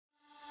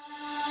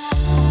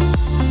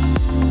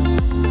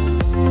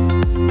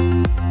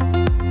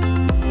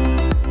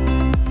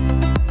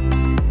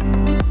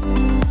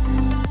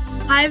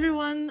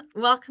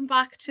welcome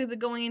back to the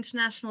Going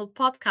International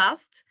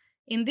podcast.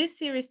 In this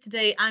series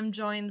today, I'm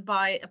joined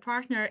by a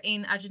partner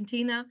in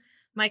Argentina,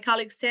 my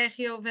colleague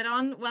Sergio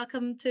Veron.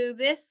 Welcome to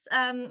this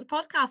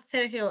podcast,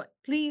 Sergio.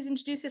 Please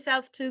introduce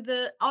yourself to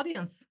the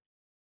audience.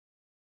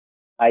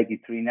 Hi,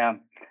 Katrina.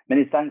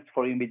 Many thanks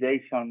for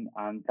invitation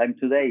and time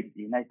today.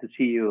 Nice to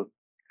see you.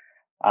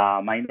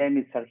 My name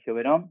is Sergio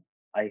Verón.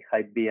 I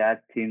have been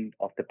acting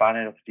of the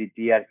panel of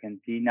GT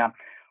Argentina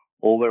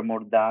over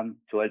more than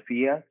 12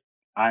 years,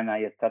 and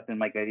I started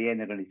my career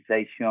in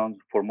organizations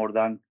for more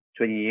than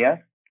 20 years.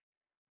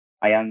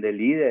 I am the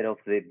leader of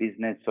the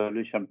business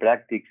solution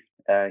practice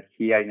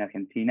here in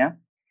Argentina.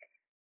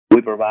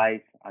 We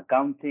provide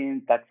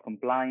accounting, tax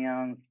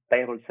compliance,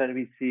 payroll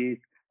services,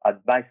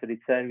 advisory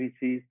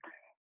services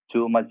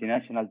to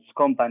multinational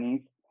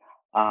companies.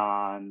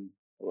 And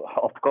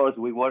of course,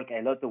 we work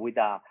a lot with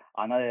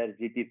another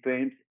GT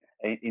firms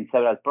in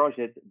several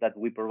projects that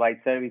we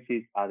provide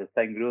services at the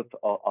same group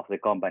of the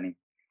company.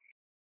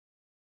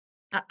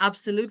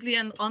 Absolutely.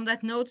 And on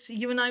that note,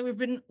 you and I, we've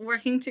been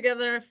working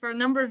together for a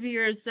number of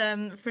years,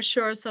 for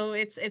sure. So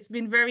it's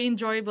been very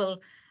enjoyable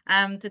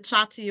to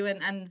chat to you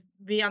and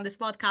be on this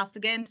podcast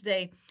again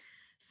today.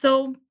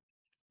 So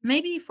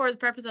maybe for the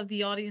purpose of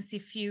the audience,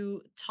 if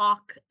you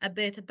talk a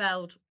bit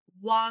about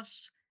what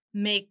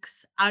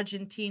makes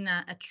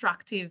Argentina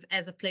attractive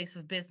as a place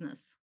of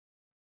business.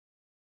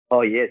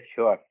 Oh, yes,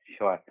 sure.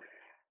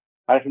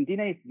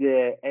 Argentina is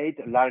the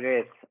eighth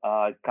largest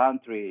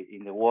country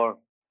in the world.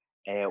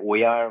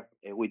 We are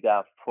with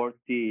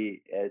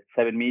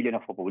 47 million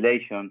of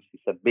population.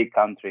 It's a big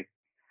country.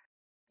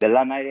 The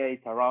land area is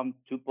around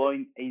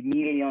 2.8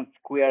 million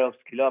square of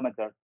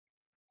kilometers.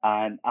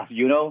 And as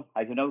you know,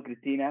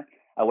 Christina,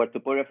 our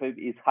topography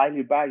is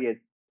highly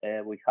varied.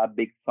 We have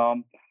big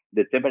sun.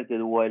 The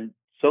temperature was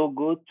so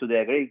good to the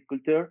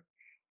agriculture.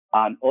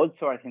 And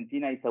also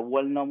Argentina is a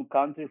well-known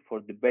country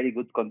for the very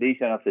good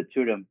condition of the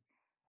tourism.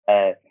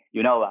 Uh,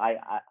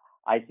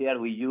 I share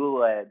with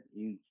you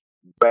in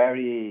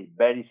very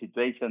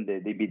situation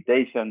the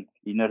invitation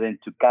in order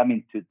to come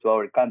into to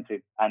our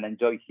country and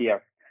enjoy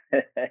here.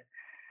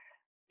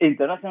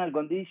 International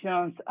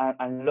conditions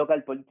and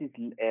local politics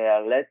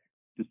led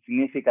to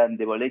significant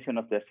devaluation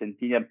of the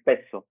Argentinian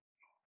peso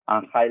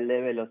and high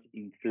level of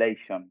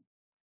inflation.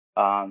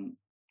 Um,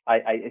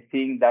 I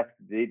think that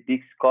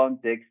this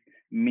context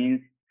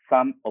means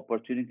some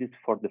opportunities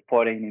for the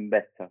foreign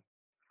investor.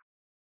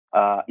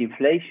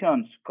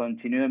 Inflation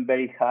continuing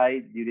very high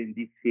during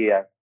this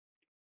year.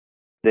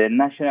 The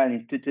National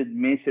Institute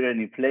measured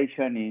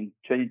inflation in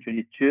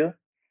 2022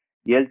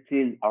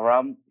 yielded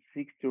around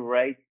 60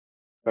 rate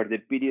for the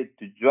period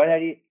to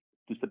January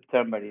to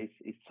September.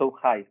 It's so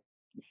high.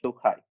 It's so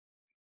high.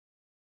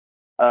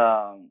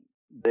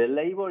 The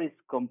labor is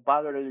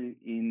comparable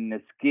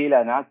in skill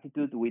and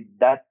attitude with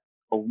that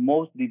of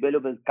most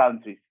developed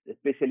countries,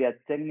 especially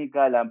at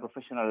technical and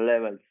professional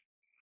levels.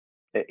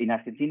 In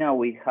Argentina,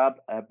 we have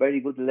very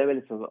good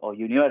levels of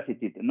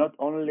universities, not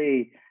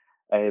only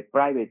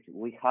private,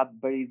 we have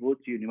very good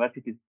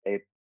universities,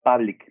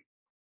 public.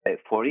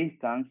 For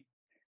instance,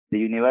 the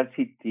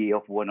University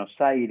of Buenos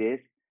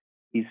Aires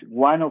is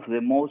one of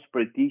the most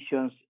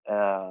prestigious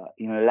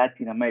in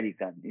Latin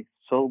America. It's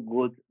so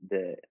good,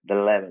 the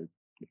level.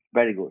 It's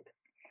very good.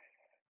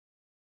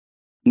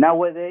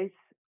 Nowadays,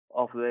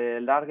 of the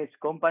largest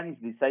companies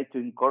decide to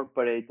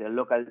incorporate a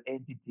local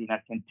entity in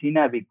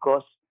Argentina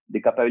because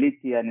the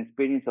capability and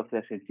experience of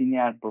the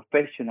Argentinian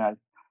professionals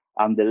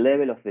and the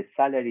level of the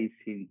salaries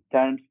in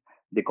terms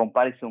the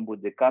comparison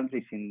with the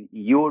countries in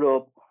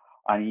Europe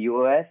and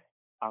US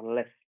are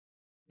less.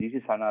 This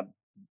is a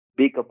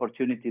big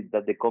opportunity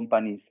that the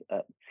companies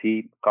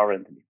see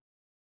currently.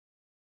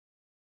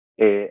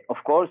 Of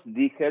course,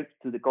 this helps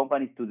to the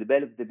companies to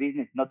develop the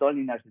business not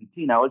only in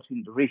Argentina, also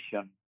in the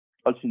region,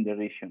 also in the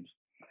regions.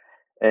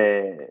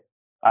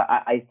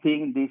 I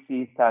think this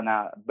is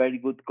a very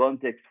good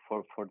context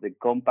for the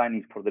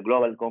companies, for the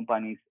global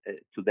companies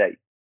today.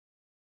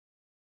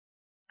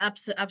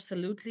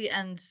 Absolutely,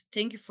 and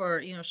thank you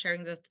for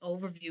sharing that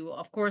overview.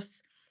 Of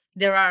course,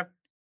 there are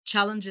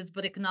challenges,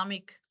 but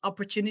economic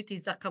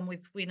opportunities that come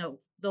with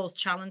those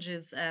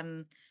challenges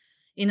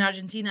in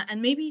Argentina.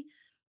 And maybe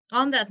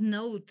on that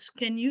note,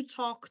 can you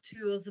talk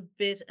to us a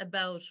bit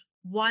about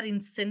what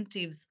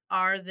incentives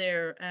are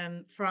there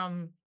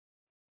from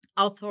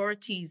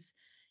authorities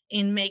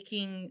in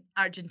making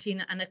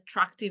Argentina an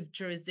attractive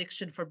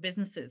jurisdiction for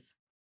businesses?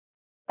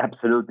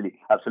 Absolutely.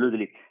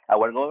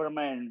 Our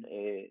government,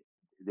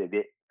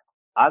 the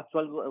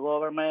actual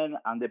government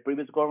and the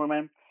previous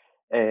government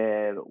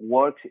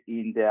works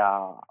in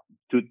the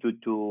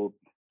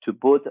to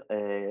put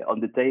on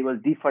the table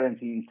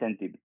different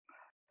incentives.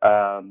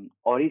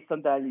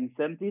 Horizontal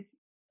incentives,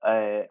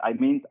 I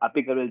mean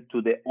applicable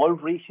to the all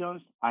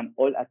regions and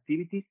all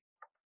activities,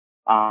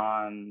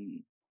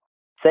 and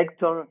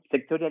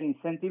sectorial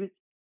incentives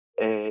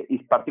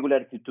is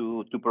particular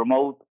to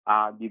promote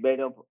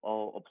develop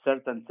of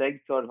certain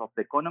sectors of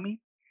the economy,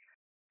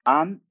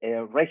 and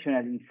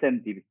regional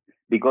incentives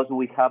because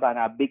we have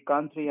a big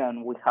country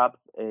and we have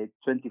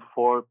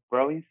 24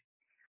 provinces,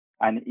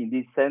 and in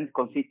this sense,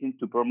 consisting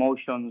to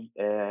promotion,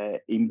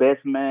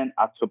 investment,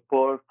 and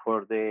support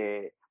for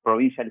the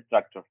provincial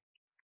structure.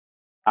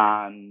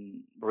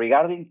 And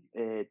regarding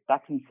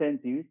tax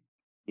incentives,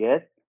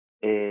 yes,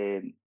 uh,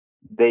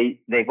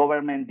 the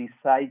government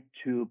decide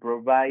to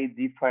provide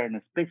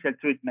different special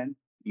treatment,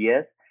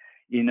 yes,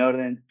 in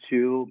order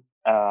to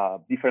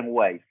different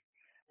ways.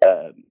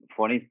 Uh,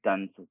 for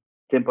instance,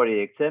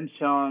 temporary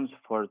exemptions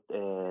for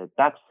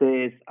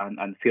taxes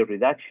and fee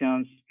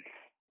reductions,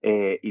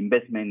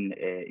 investment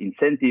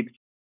incentives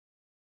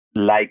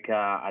like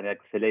an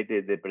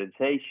accelerated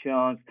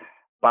depreciations,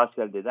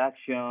 partial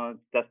deductions,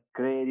 tax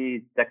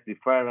credits, tax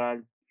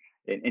deferrals,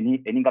 and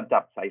income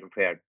tax. I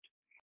referred.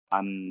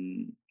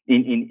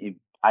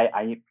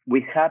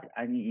 We have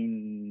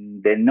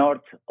in the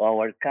north of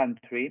our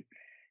country,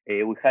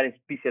 we had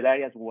special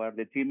areas where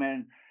the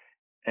treatment,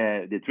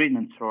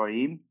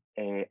 sorry,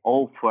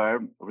 offer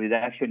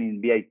reduction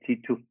in VAT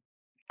too.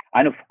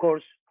 And of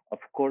course,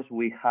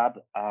 we have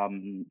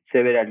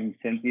several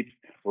incentives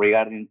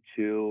regarding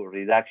to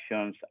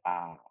reductions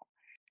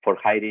for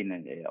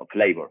hiring of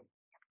labor.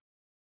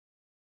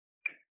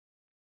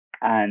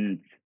 And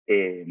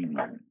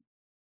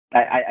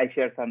I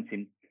share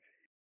something.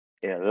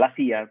 Last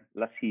year,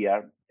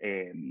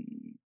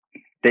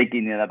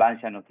 taking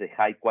advantage of the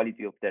high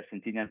quality of the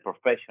Argentinian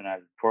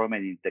professionals formed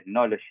in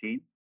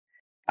technology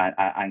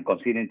and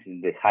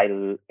considering the high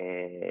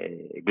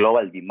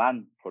global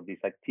demand for this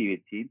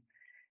activity,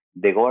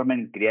 the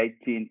government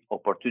creating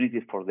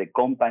opportunities for the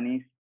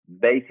companies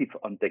based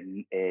on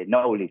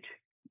knowledge.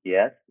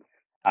 Yes,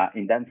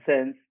 in that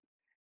sense,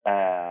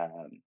 uh,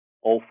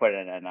 offer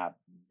a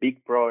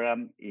big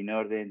program in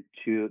order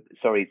to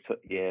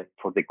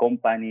for the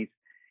companies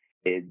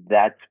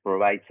that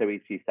provide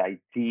services,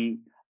 IT,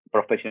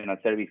 professional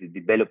services,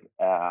 develop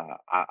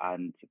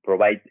and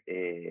provide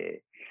uh,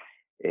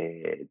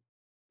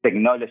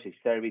 technology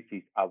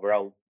services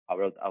abroad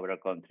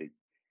countries.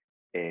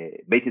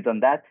 Based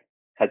on that,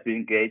 has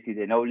been created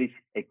a knowledge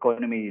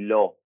economy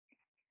law,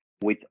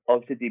 which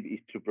objective is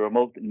to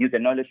promote new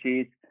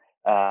technologies,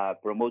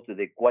 promote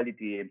the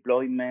quality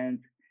employment,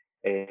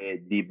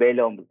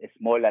 develop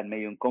small and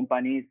medium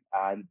companies,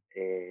 and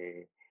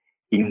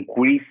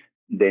increase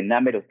the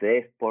number of the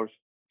exports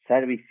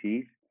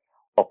services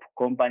of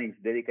companies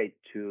dedicated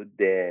to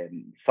the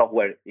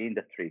software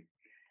industry.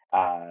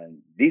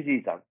 This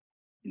is a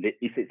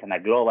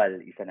global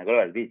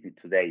business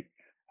today,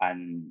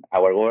 and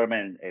our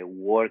government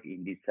work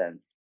in this sense.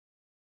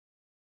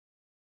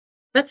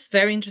 That's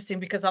very interesting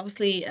because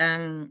obviously,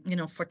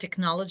 for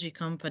technology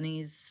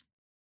companies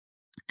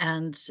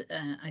and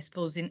I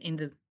suppose in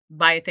the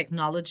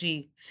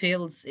biotechnology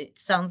fields, it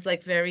sounds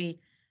like very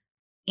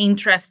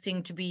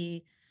interesting to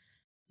be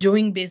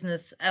doing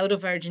business out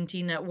of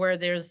Argentina, where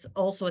there's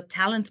also a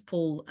talent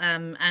pool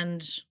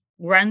and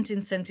grant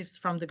incentives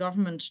from the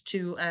government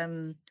to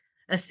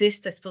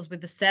assist, I suppose,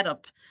 with the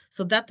setup.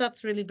 So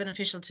that's really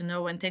beneficial to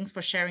know. And thanks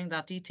for sharing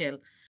that detail.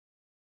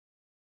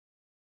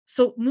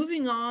 So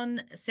moving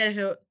on,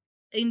 Sergio,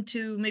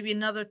 into maybe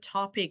another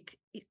topic,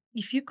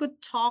 if you could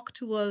talk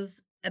to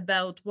us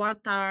about what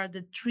are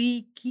the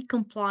three key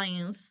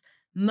compliance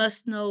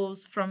must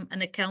knows from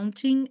an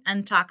accounting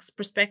and tax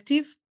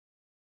perspective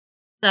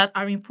that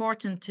are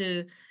important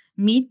to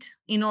meet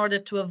in order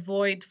to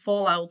avoid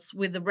fallouts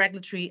with the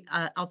regulatory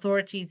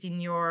authorities in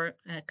your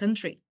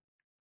country.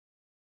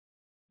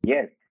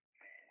 Yes,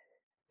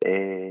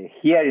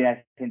 here in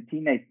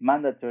Argentina, it's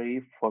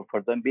mandatory for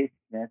doing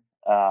business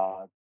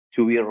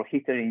to be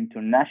registered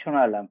into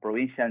national and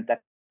provincial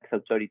tax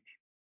authority.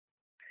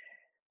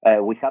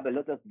 We have a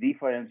lot of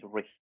different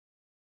regime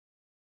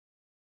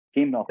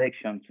of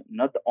elections,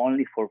 not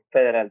only for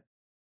federal,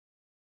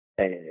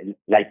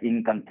 like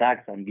income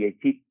tax and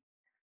VAT,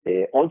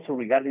 also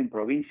regarding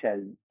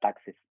provincial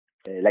taxes,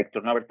 like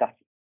turnover tax.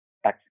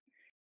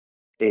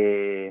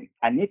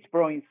 And each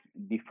province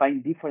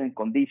define different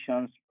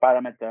conditions,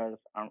 parameters,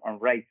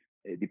 and rates,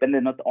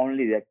 depending not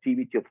only the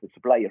activity of the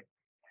supplier.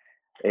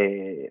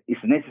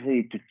 It's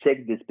necessary to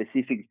check the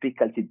specific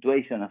fiscal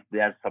situation of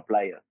their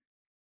supplier.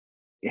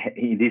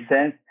 In this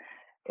sense,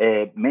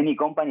 many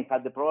companies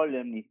have the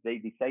problem if they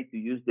decide to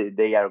use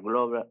their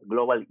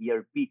global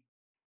ERP,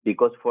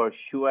 because for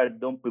sure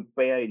don't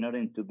prepare in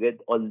order to get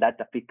all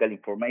data fiscal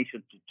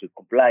information to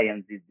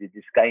compliance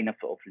this kind of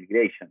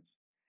regulations.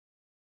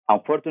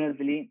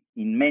 Unfortunately,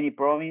 in many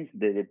provinces,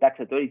 the tax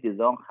authorities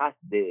don't have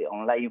the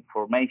online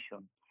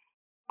information.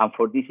 And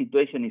for this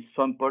situation, it's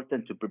so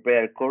important to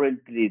prepare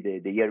currently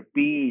the ERP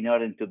in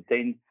order to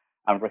obtain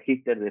and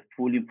register the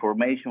full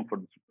information for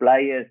the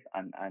suppliers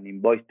and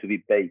invoice to be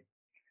paid.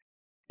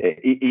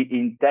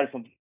 In terms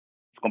of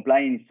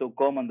compliance, is so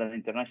common that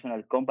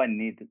international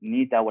companies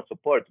need our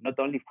support, not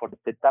only for the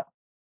setup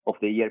of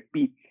the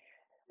ERP,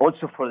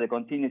 also for the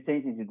continuous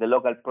changes in the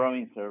local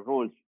province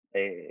rules.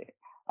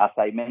 As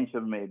I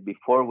mentioned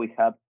before, we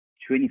have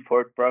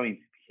 24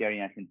 provinces here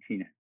in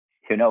Argentina.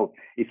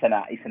 It's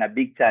a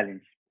big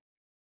challenge.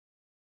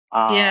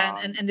 Yeah,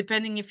 and, Um, and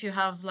depending if you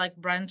have like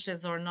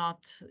branches or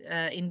not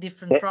in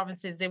different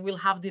provinces, they will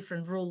have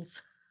different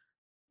rules.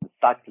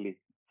 Exactly,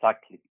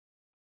 exactly.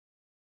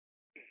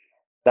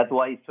 That's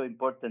why it's so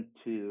important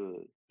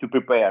to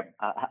prepare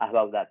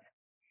about that.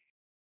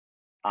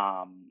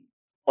 Um,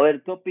 Other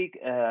topic,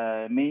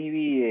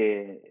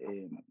 maybe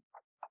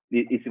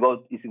it's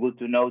good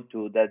to know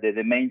to that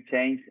the main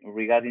change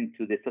regarding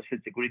to the social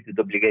security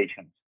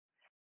obligations.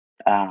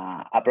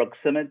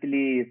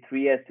 Approximately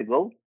 3 years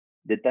ago,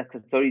 the tax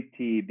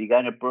authority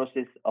began a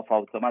process of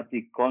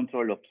automatic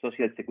control of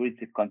social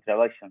security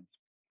contributions.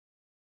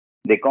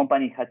 The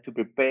company had to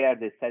prepare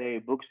the salary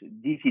books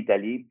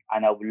digitally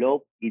and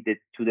upload it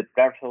to the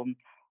platform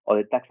of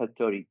the tax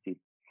authority.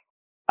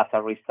 As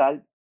a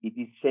result, it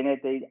is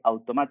generated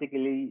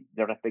automatically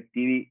the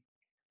respective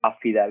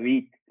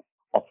affidavit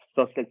of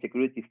Social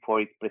Security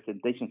for its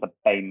presentations of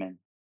payment.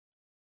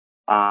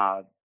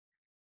 Uh,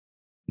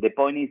 the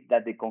point is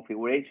that the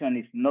configuration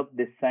is not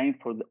the same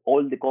for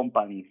all the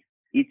companies.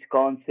 Each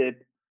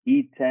concept,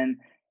 item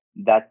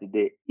that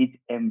each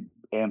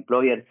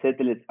employer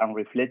settles and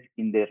reflects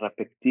in the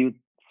respective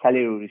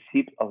salary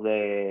receipt of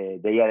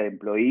their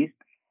employees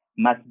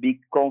must be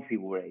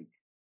configured.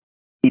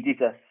 It is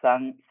a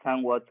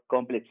somewhat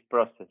complex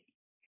process.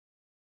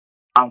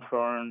 And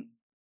from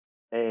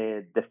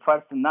the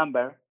first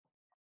number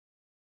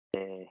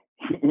uh,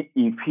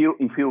 in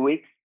few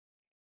weeks,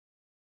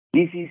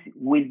 this is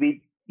will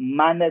be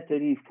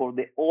mandatory for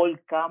the all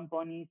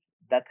companies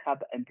that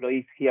have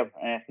employees here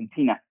in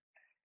Argentina.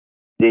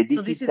 The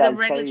So this is a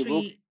digital salary books,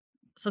 regulatory.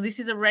 So this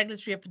is a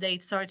regulatory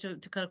update. Sorry to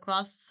cut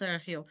across,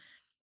 Sergio.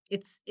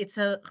 It's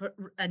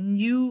a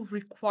new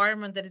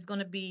requirement that is going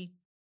to be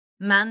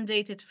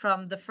mandated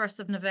from the 1st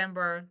of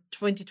November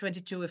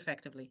 2022,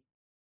 effectively.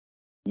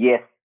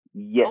 yes,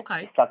 yes,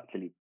 Okay.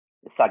 exactly,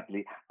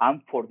 exactly,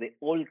 and for the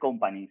all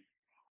companies.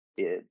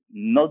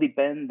 No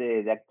depend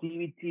the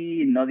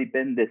activity, no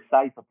depend the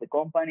size of the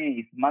company.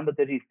 It's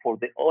mandatory for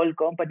the all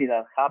companies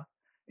that have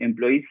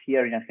employees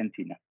here in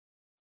Argentina.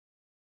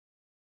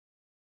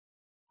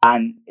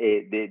 And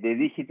the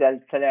digital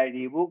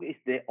salary book is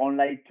the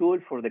online tool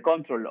for the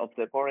control of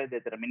the current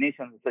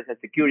determination of social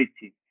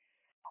security.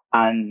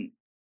 And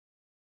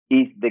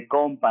if the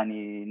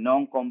company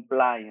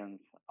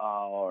non-compliance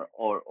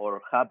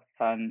or have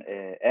some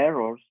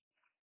errors,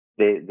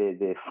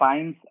 the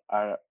fines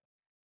uh,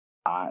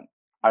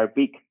 are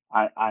big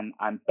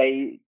and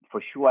pay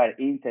for sure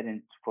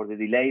interest for the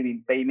delay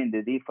in payment,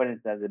 the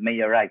difference that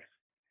may arise.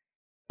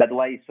 That's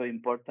why it's so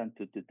important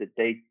to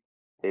take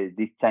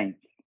this change.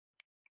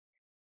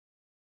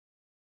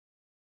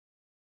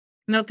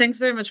 No, thanks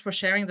very much for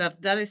sharing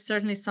that. That is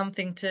certainly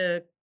something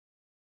to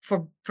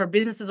for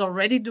businesses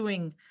already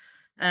doing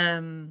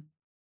um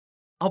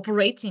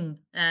operating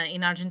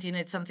in Argentina.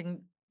 It's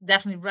something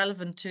definitely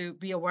relevant to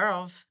be aware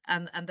of,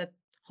 and that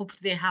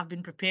hopefully they have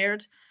been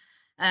prepared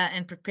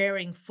and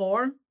preparing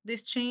for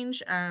this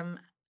change.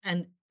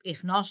 And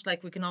if not,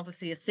 like, we can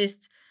obviously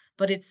assist.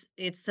 But it's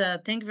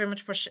thank you very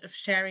much for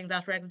sharing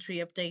that regulatory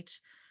update.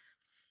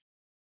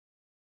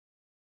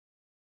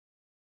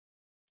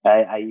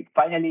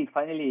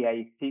 Finally,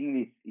 I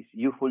think it's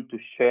useful to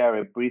share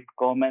a brief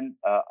comment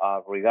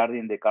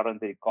regarding the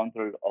current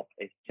control of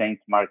exchange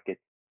market.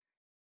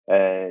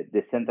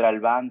 The central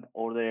bank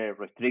order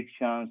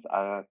restrictions,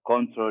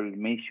 control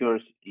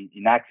measures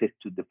in access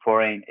to the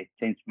foreign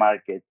exchange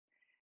market.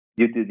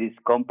 Due to this,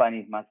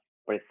 companies must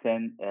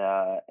present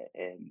a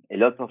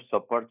lot of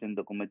support and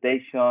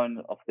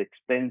documentation of the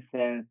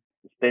expenses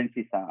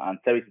and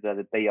services that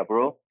they pay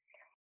abroad,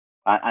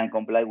 and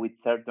comply with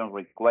certain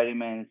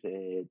requirements,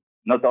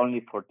 not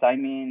only for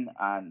timing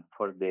and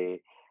for the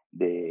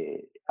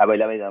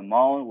available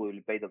amount will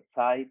be paid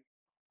outside.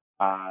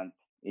 And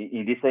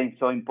in this sense,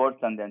 so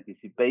important the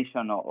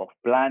anticipation of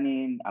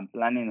planning and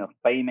planning of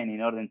payment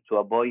in order to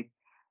avoid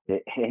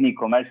any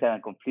commercial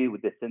conflict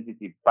with the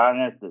sensitive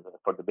partners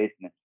for the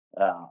business.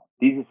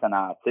 This is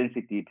a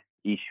sensitive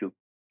issue.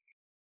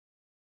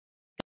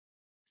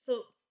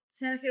 So,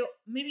 Sergio,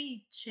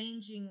 maybe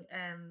changing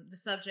the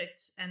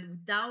subject and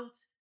without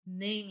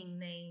naming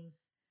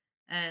names,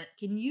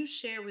 can you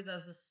share with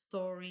us a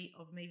story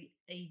of maybe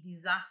a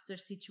disaster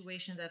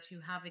situation that you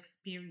have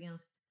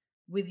experienced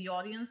with the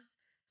audience,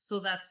 so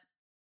that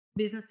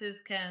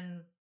businesses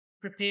can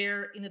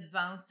prepare in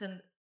advance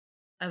and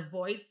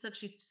avoid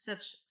such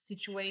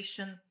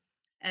situation,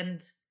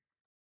 and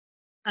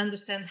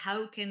understand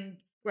how can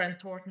Grant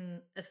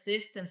Thornton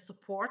assist and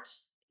support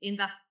in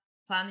that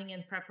planning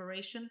and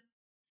preparation?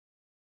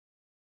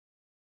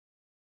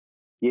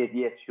 Yes,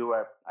 yes,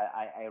 sure.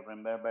 I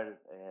remember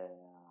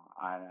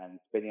an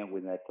experience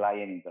with a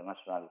client,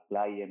 international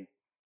client,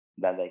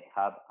 that they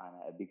have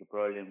a big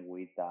problem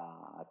with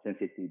a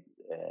sensitive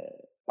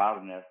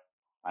partner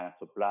and a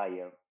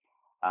supplier.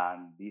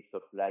 And this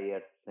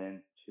supplier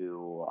sent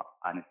to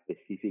a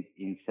specific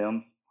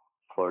insurance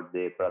for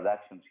the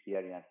productions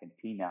here in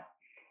Argentina.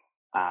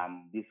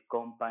 And this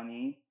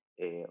company,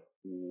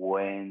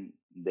 when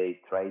they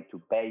try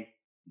to pay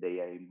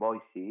their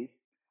invoices,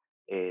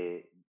 uh,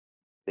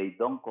 they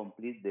don't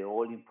complete the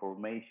all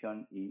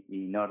information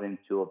in order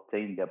to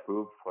obtain the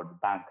approval for the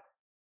bank,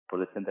 for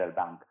the central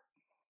bank.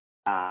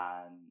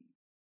 And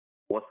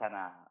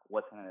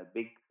wasn't a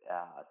big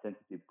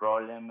sensitive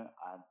problem,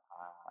 and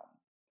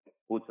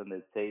put on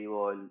the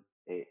table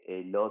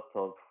a lot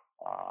of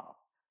uh,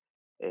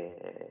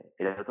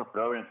 a lot of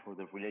problems for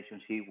the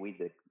relationship with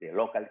the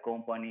local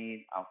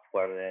company and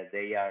where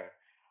they are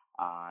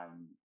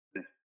um,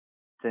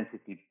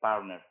 sensitive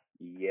partners,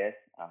 yes,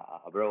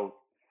 abroad.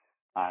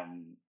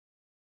 And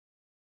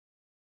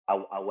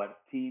our, our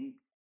team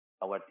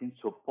our team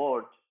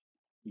support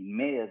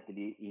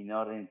immediately in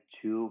order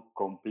to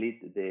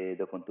complete the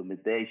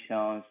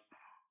documentations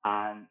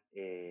and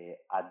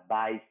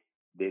advise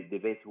the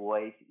best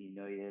ways in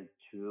order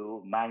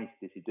to manage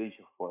the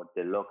situation for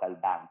the local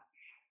bank.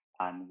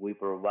 And we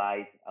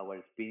provide our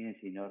experience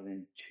in order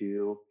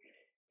to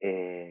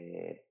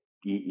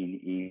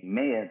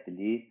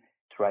immediately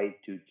try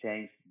to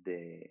change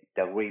the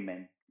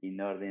agreement in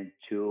order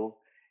to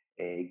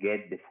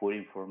get the full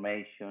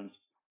information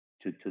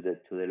to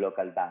the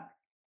local bank.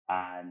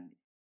 And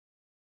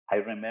I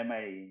remember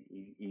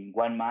in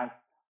 1 month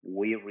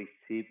we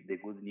received the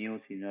good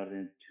news in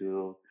order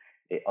to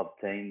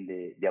obtain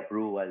the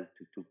approval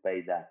to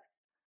pay that.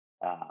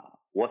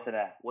 Was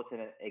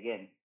a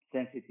again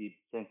sensitive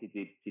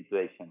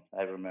situation.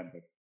 I remember.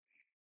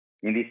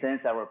 In this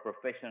sense, our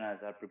professionals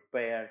are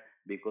prepared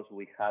because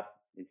we have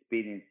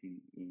experience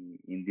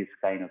in this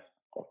kind of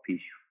issue.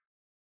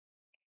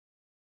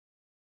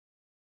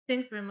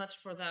 Thanks very much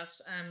for that.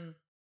 And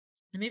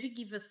maybe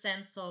give a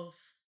sense of,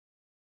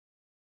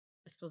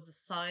 I suppose, the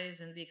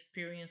size and the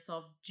experience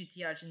of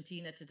GT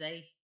Argentina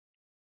today.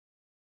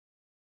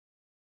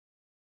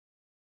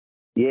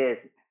 Yes,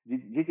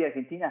 GT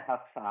Argentina has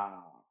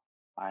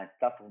a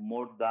staff of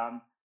more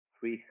than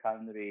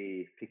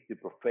 350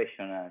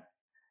 professionals.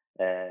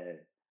 Uh,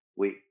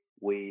 we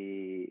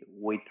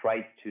we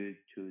try to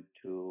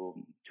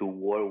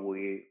work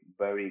with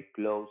very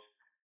close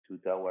to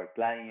our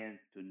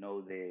clients to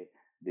know the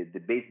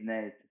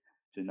business,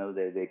 to know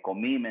the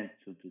commitment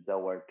to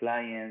our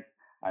clients,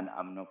 and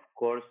of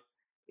course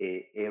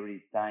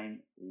every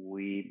time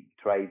we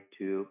try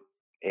to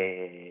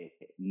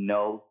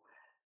know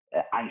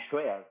and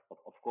share,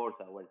 of course,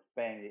 our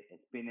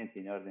experience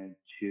in order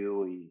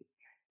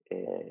uh,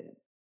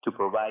 to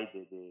provide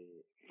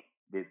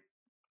the,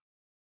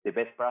 the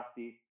best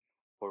practice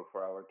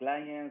for our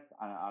clients.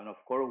 And of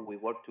course, we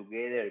work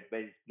together, a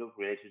very close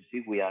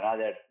relationship with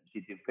another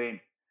city firm.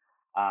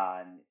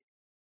 And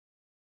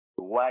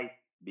why?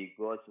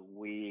 Because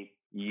we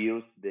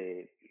use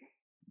the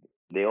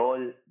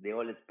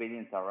all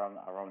experience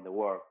around the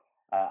world.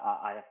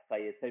 As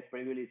I said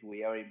previously,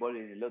 we are involved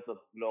in a lot of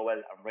global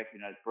and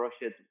regional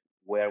projects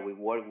where we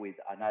work with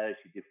another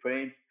city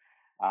firms,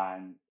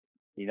 and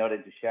in order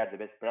to share the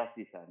best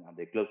practice and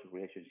the close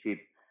relationship,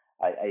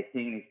 I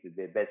think it's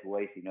the best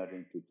ways in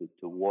order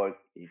to work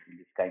in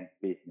this kind of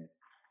business.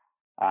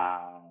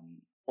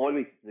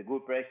 Always it's a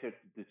good pressure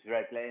to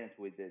share clients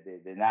with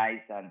the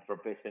nice and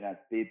professional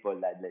people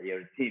like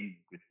your team,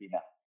 Christina,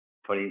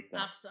 for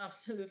instance.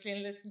 Absolutely.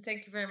 And listen,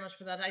 thank you very much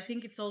for that. I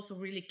think it's also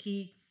really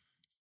key,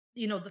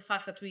 the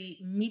fact that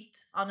we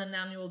meet on an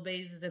annual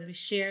basis and we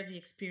share the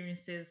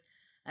experiences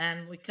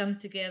and we come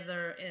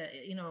together,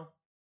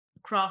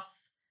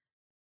 across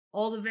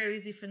all the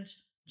various different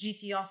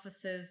GT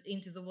offices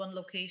into the one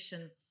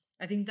location.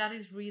 I think that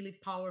is really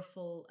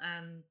powerful.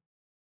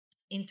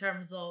 In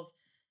terms of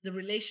the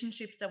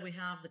relationships that we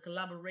have, the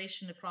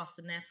collaboration across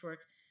the network,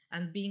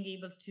 and being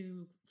able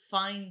to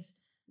find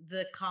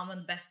the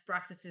common best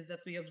practices that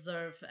we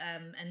observe,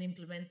 and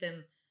implement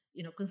them,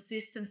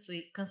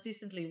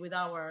 consistently with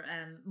our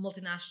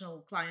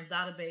multinational client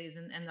database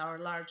and our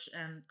large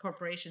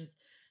corporations.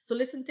 So,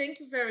 listen, thank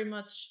you very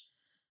much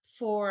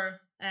for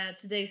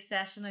today's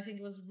session. I think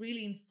it was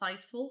really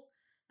insightful.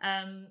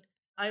 Um,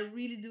 I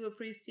really do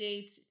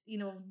appreciate,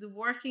 the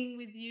working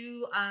with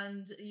you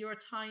and your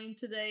time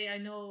today. I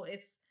know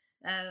it's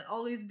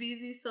always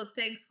busy, so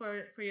thanks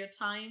for your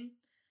time.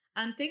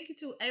 And thank you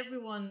to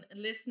everyone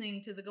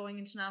listening to the Going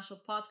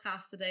International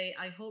podcast today.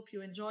 I hope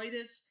you enjoyed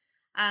it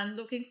and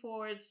looking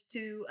forward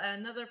to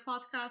another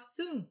podcast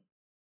soon.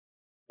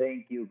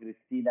 Thank you,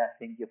 Christina.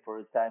 Thank you for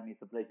the time.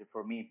 It's a pleasure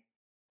for me.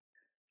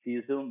 See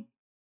you soon.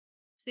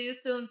 See you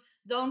soon.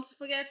 Don't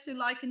forget to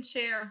like and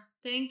share.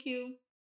 Thank you.